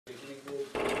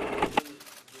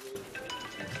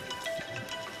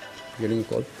getting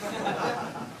called.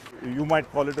 You might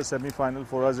call it a semi-final.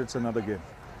 For us, it's another game.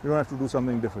 We don't have to do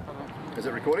something different. Is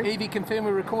it recording? Evie, confirm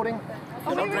we're recording.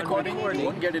 Are we recording?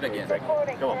 Get it again.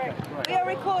 Recording. Go on. Right. We are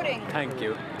recording. Thank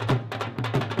you.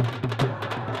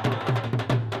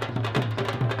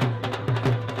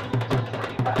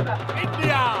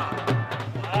 India!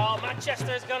 Well,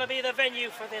 Manchester is going to be the venue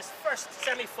for this first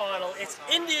semi-final. It's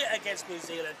India against New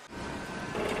Zealand.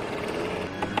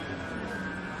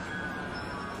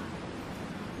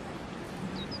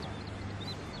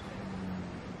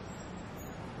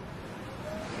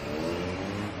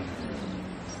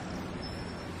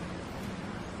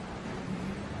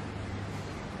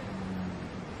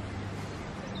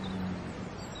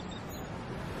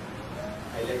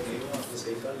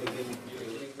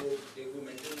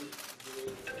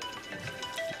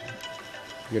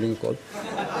 Getting called.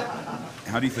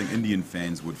 How do you think Indian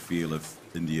fans would feel if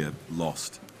India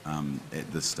lost at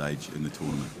this stage in the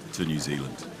tournament to New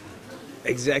Zealand?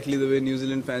 Exactly the way New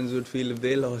Zealand fans would feel if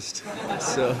they lost.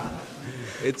 So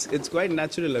it's quite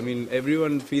natural. I mean,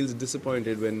 everyone feels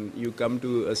disappointed when you come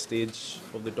to a stage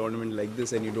of the tournament like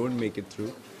this and you don't make it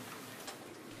through.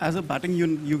 As a batting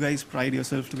unit, you guys pride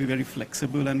yourself to be very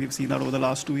flexible, and we've seen that over the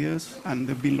last 2 years. And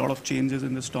there have been a lot of changes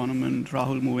in this tournament.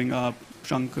 Rahul moving up,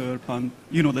 Shankar, Pant,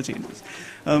 you know the changes.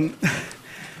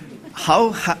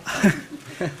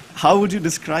 How would you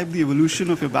describe the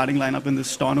evolution of your batting lineup in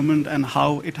this tournament and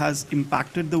how it has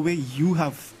impacted the way you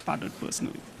have batted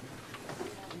personally?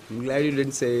 I'm glad you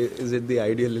didn't say, is it the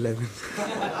ideal 11?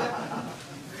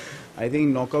 I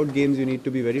think knockout games you need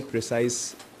to be very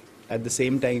precise at the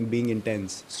same time being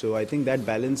intense. So I think that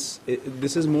balance,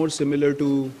 this is more similar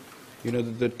to, you know,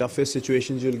 the toughest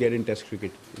situations you'll get in Test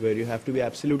cricket, where you have to be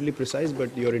absolutely precise,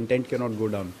 but your intent cannot go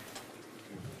down.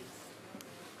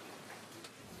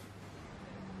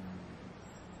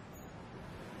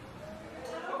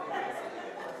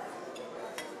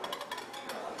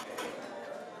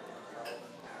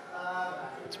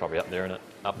 It's probably up there, isn't it?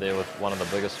 Up there with one of the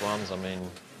biggest ones. I mean,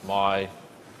 my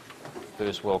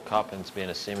first World Cup, and to be in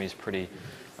a semi is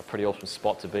a pretty awesome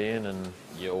spot to be in, and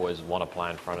you always want to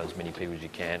play in front of as many people as you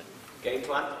can. Game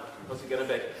plan, what's it going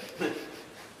to be?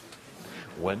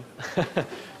 Win.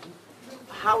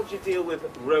 How do you deal with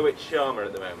Rohit Sharma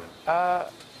at the moment? I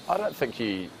don't think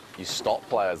you stop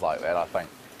players like that. I think,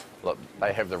 look,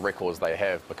 they have the records they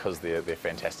have because they're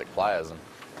fantastic players, and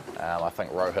I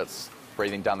think Rohit's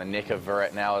breathing down the neck of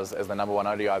Virat now as the #1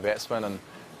 ODI batsman, and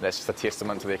that's just a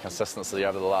testament to their consistency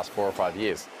over the last 4 or 5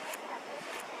 years.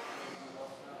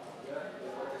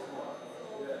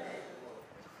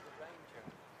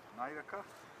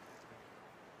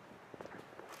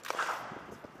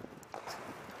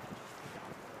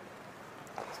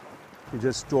 He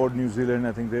just toured New Zealand.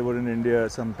 I think they were in India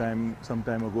some time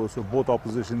ago. So both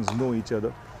oppositions know each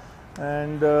other,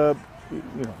 and you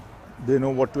know, they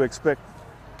know what to expect.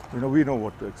 You know, we know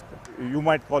what to expect. You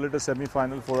might call it a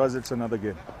semi-final. For us, it's another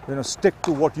game. You know, stick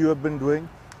to what you have been doing.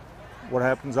 What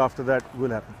happens after that will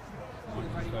happen.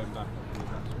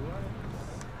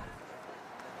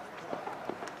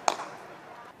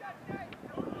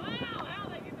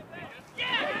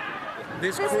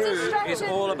 This crew is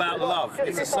all about love.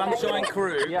 It's a sunshine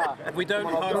crew. We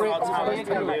don't hire our talent.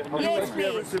 Yes,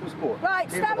 please. Right,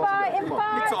 stand by in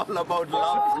 5. It's all about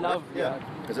love. Love. Yeah.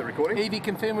 Is it recording? Evie,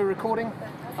 confirm we're recording.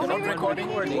 Are we recording?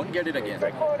 Get it again.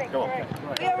 Recording. Go on. Right.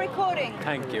 We are recording.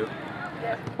 Thank you.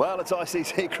 Well, it's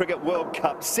ICC Cricket World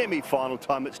Cup semi-final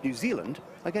time. It's New Zealand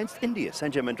against India.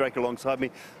 Sanjay Mandrake alongside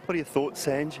me. What are your thoughts,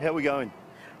 Sanj? How are we going?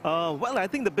 Well, I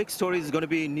think the big story is going to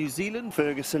be New Zealand.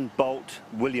 Ferguson, Bolt,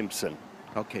 Williamson.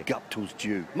 Okay. Guptill's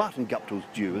due. Martin Guptill's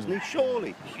due, isn't he?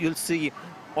 Surely. You'll see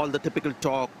all the typical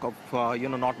talk of, you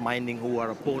know, not minding who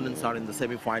our opponents are in the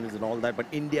semi-finals and all that, but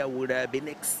India would have been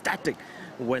ecstatic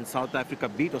when South Africa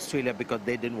beat Australia because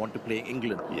they didn't want to play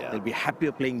England. Yeah. They'll be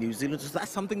happier playing New Zealand. So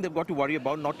that's something they've got to worry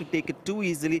about, not to take it too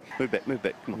easily. Move back,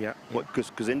 come on. Yeah.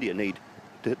 Because India need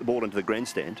to hit the ball into the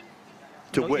grandstand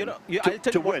to win. You know, I'll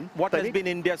tell you win. what has been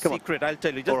India's secret. I'll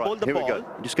tell you. Just bowl the ball. Here we go.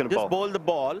 Just going to bowl. Just bowl the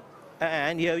ball,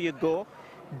 and here you go.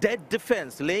 Dead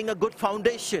defense, laying a good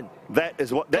foundation. That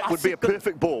would be a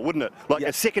perfect ball, wouldn't it? Like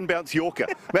a second bounce Yorker.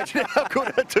 Imagine how good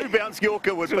a 2-bounce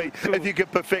Yorker would be if you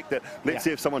could perfect it. Let's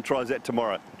see if someone tries that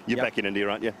tomorrow. You're back in India,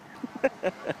 aren't you?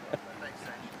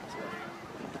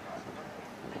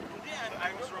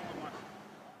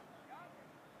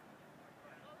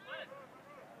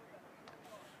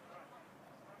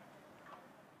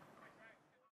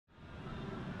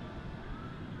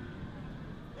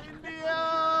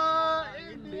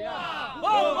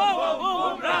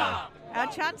 Our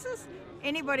chances?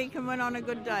 Anybody can win on a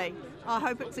good day. I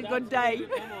hope it's a good day.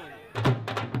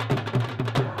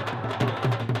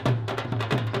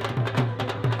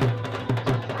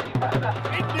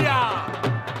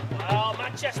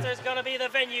 going to be the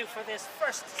venue for this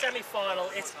first semi-final.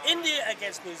 It's India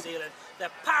against New Zealand, the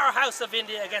powerhouse of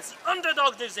India against the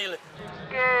underdog New Zealand.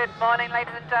 Good morning,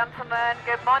 ladies and gentlemen.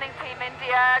 Good morning, Team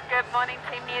India. Good morning,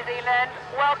 Team New Zealand.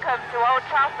 Welcome to Old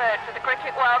Trafford to the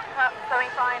Cricket World Cup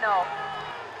semi-final.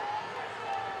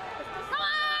 Come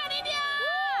on, India!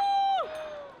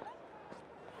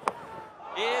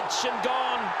 Edge and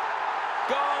gone.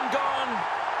 Gone.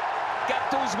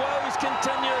 Guptill's woes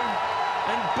continue,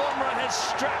 and Bumrah has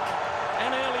struck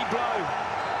an early blow.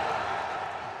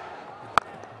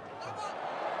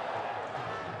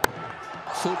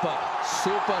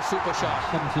 Super shot.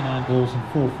 79 balls and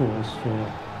 4 fours for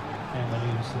Ken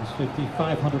Williamson's 50.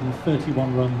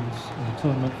 531 runs in the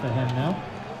tournament for him now.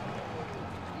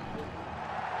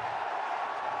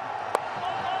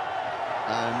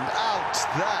 And out.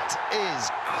 That is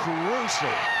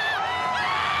crucial.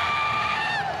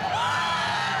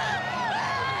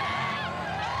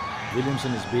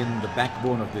 Williamson has been the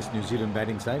backbone of this New Zealand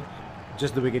batting side,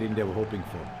 just the wicket India were hoping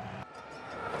for.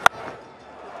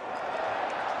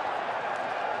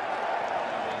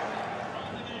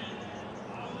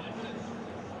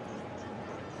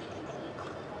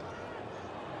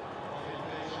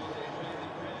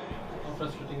 How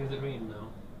frustrating is the green now?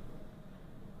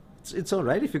 It's all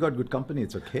right if you got good company,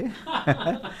 it's okay.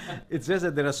 It's just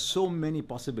that there are so many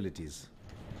possibilities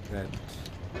that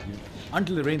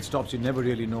until the rain stops, you never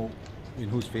really know in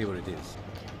whose favor it is.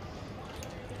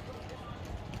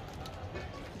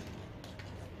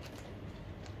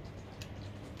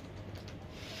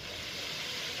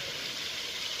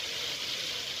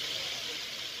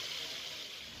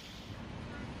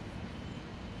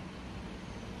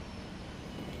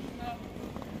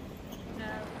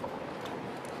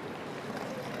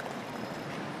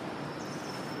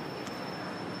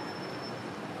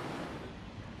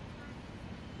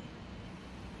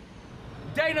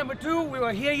 Day number 2, we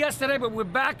were here yesterday, but we're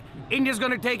back. India's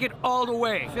going to take it all the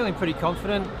way. Feeling pretty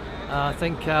confident. I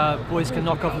think boys can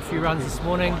knock off a few runs this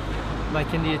morning,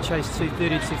 make India chase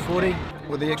 230, 240.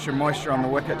 With the extra moisture on the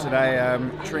wicket today,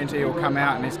 Trenty will come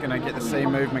out and he's going to get the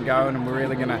seam movement going, and we're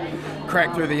really going to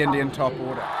crack through the Indian top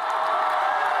order.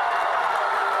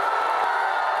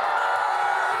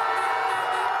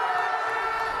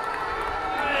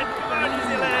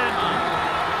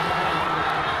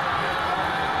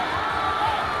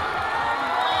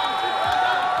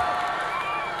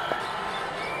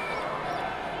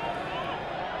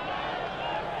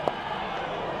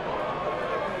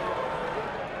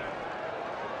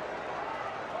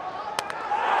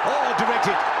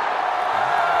 Directed.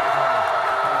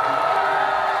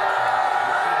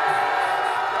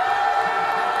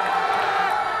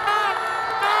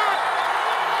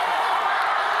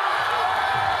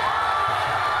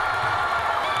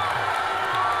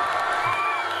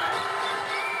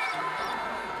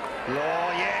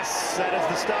 Oh, yes, that is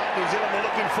the start New Zealand were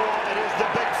looking for. It is the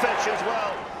big fish as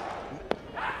well.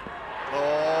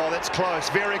 Oh, that's close,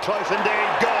 very close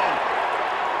indeed. Gone.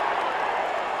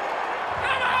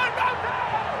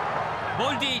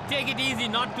 Boldy, take it easy,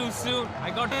 not too soon. I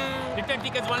got return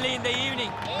tickets only in the evening.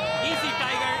 Easy,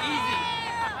 Tiger, easy.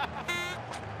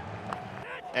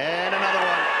 And another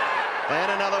one.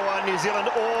 And another one. New Zealand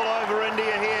all over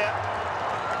India here.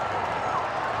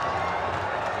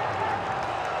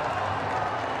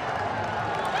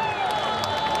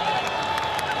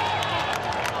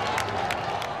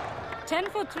 Ten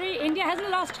for 3. India hasn't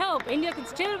lost hope. India can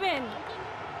still win.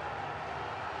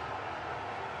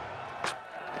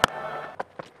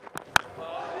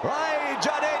 Right,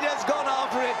 Jadeja's gone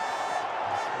after it.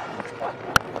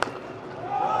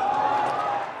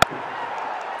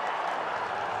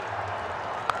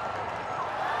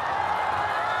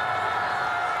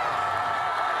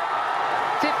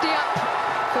 Up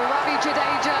for Ravi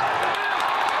Jadeja.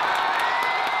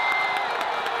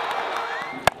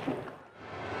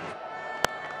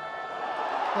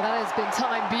 Well, that has been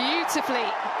timed beautifully.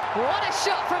 What a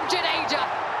shot from Jadeja.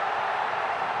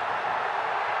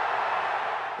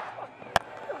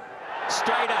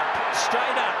 Straight up.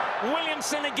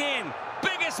 Williamson again.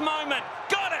 Biggest moment.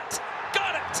 Got it.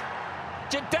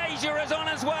 Jadeja is on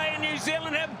his way, and New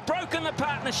Zealand have broken the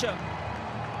partnership.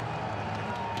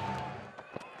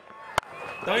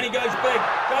 Dhoni goes big.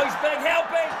 How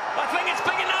big? I think it's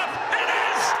big enough. It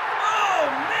is!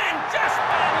 Oh, man, just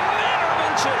by a matter of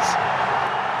inches.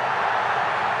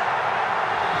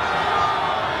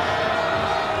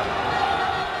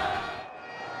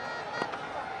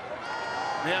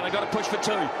 Now they've got to push for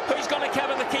 2. Who's going to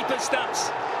cover the keeper's stumps?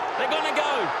 They're going to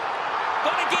go.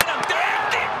 Got to get him.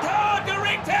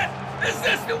 Direct hit. Is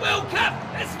this the World Cup?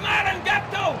 It's Martin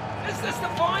Guptill. Is this the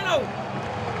final?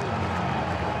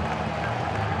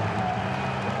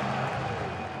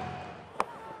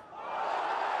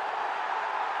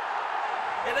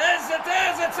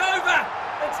 It's over.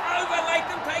 It's over.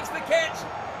 Latham takes the catch.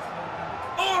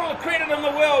 All the credit in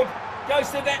the world goes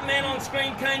to that man on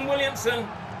screen, Kane Williamson.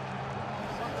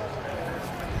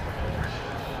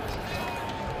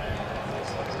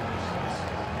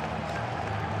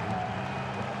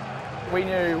 We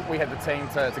knew we had the team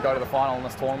to go to the final in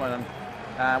this tournament,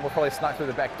 and we've probably snuck through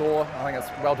the back door. I think it's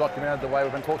well documented the way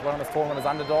we've been talked about in this tournament as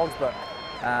underdogs, but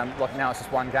look, now it's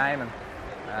just one game,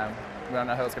 and we don't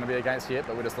know who it's going to be against yet,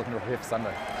 but we're just looking to prepare for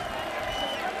Sunday.